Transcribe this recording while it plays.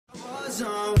Hey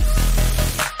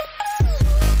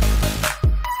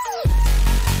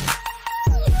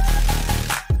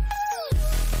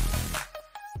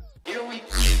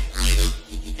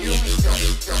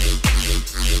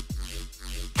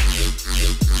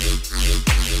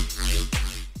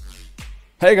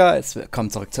guys, willkommen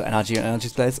zurück zu Energy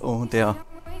Plays und der,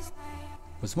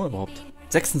 was ist mal überhaupt?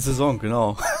 6. Saison,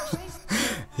 genau.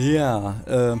 Ja,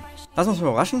 lassen wir uns mal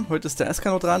überraschen. Heute ist der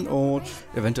Escanor dran und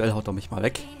eventuell haut er mich mal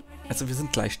weg. Also wir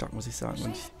sind gleich stark, muss ich sagen.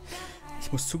 Und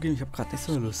ich muss zugeben, ich habe gerade nicht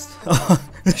so eine Lust.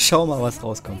 Schau mal, was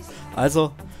rauskommt.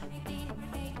 Also,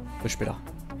 bis später.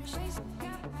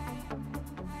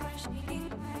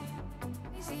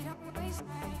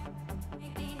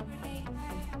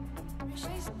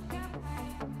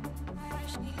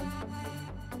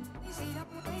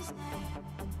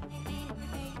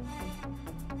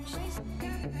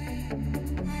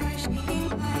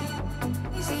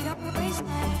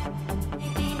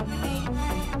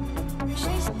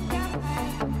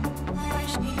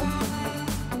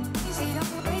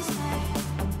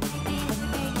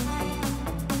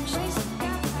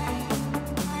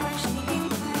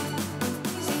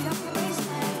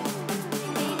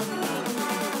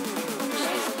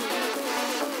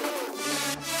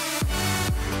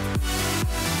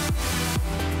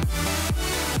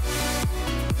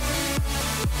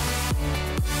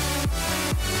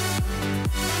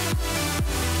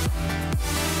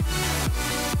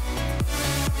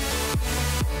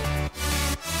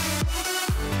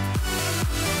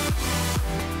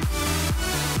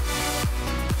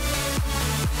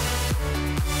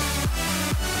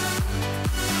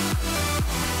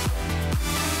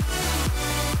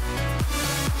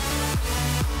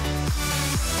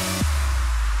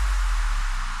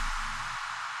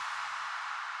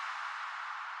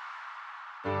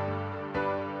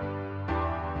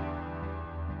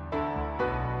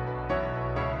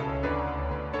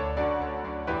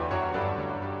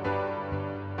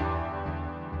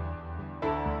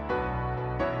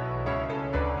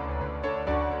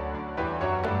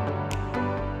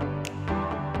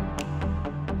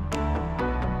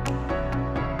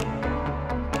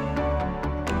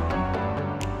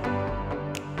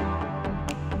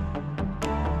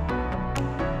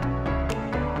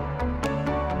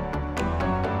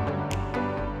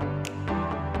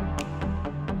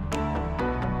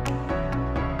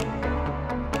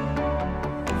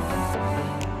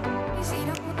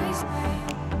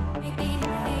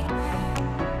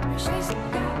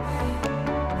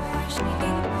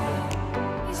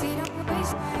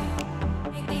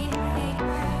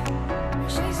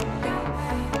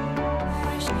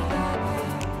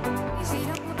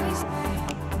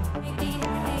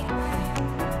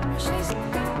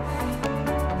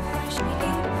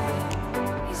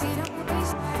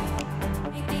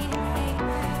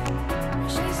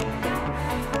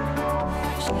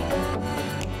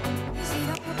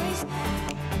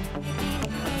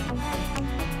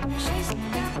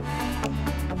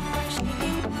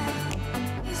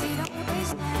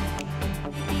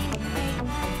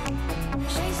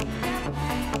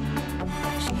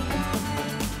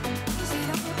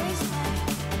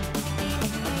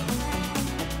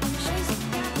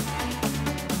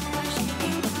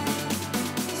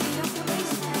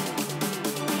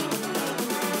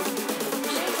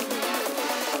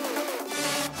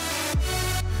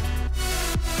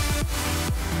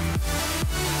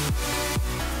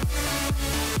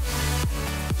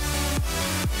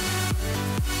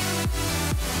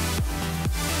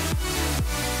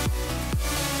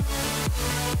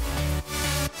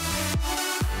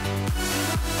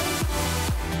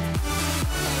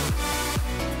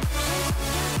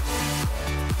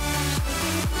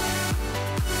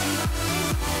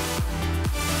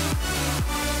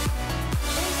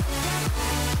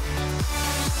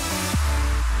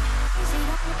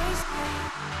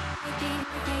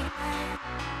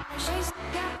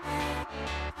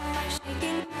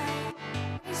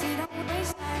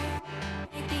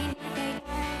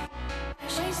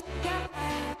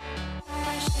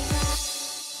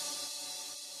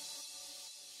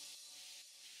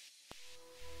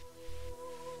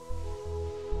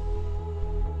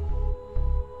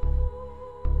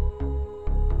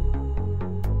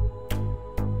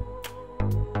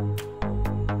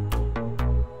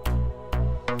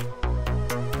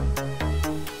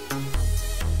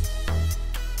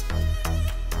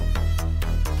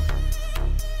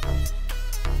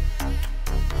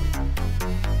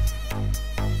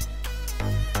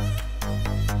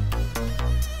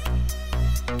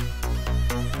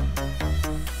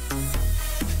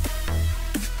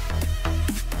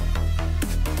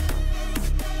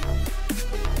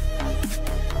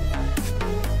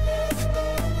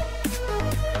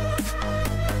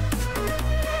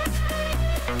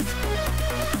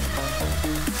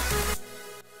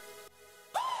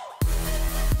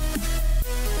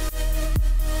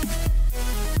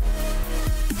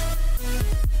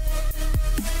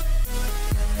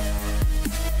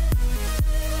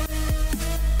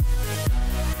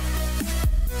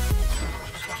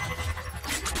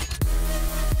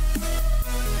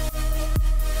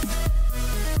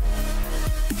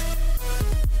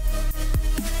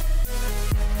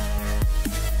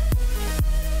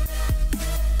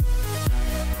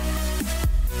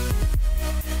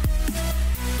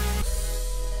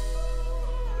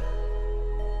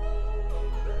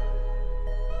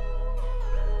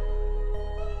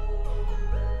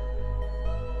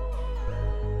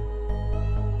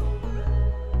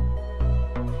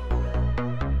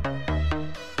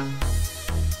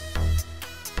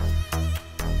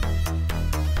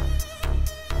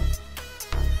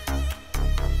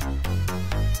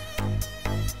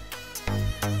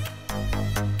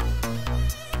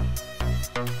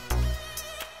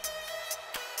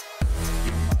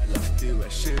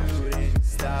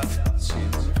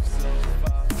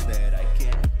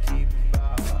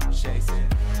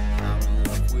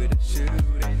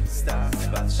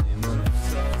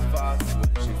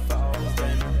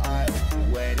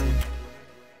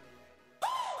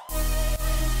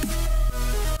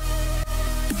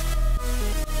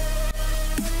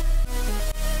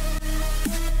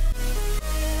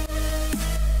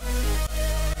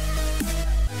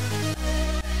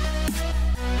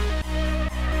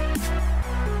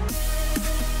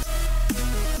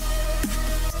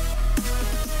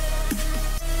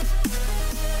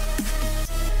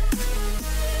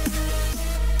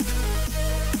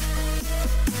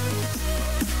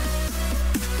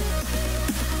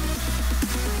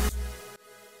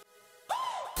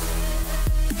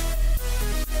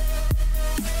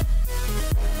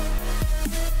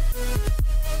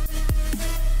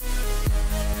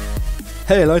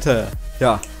 Hey Leute,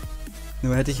 ja,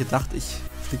 nur hätte ich gedacht, ich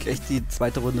fliege echt die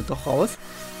zweite Runde doch raus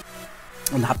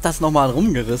und hab das nochmal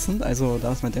rumgerissen, also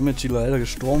da mein Damage leider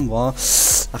gestorben war,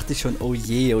 dachte ich schon, oh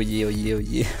je, oh je, oh je, oh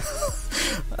je.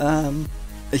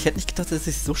 Ich hätte nicht gedacht, dass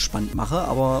ich es so spannend mache,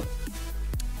 aber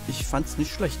ich fand es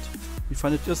nicht schlecht. Wie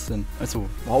fandet ihr es denn? Also,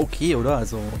 war okay, oder?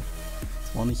 Also,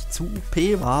 es war nicht zu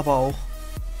OP, war aber auch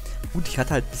gut, ich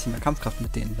hatte halt ein bisschen mehr Kampfkraft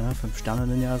mit denen, ne? 5 Sterne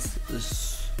Ninjas,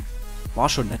 es war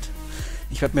schon nett.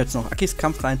 Ich werde mir jetzt noch Akis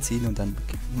Kampf reinziehen und dann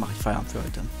mache ich Feierabend für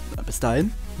heute. Bis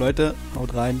dahin, Leute,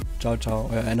 haut rein. Ciao, ciao,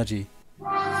 euer Energy.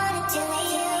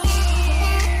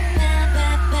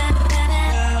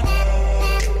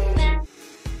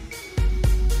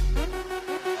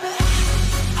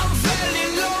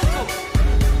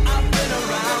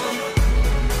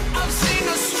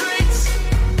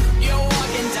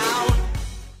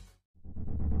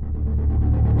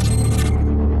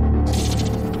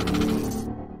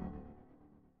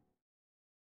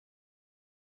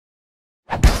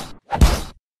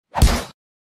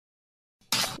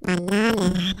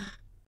 Banane.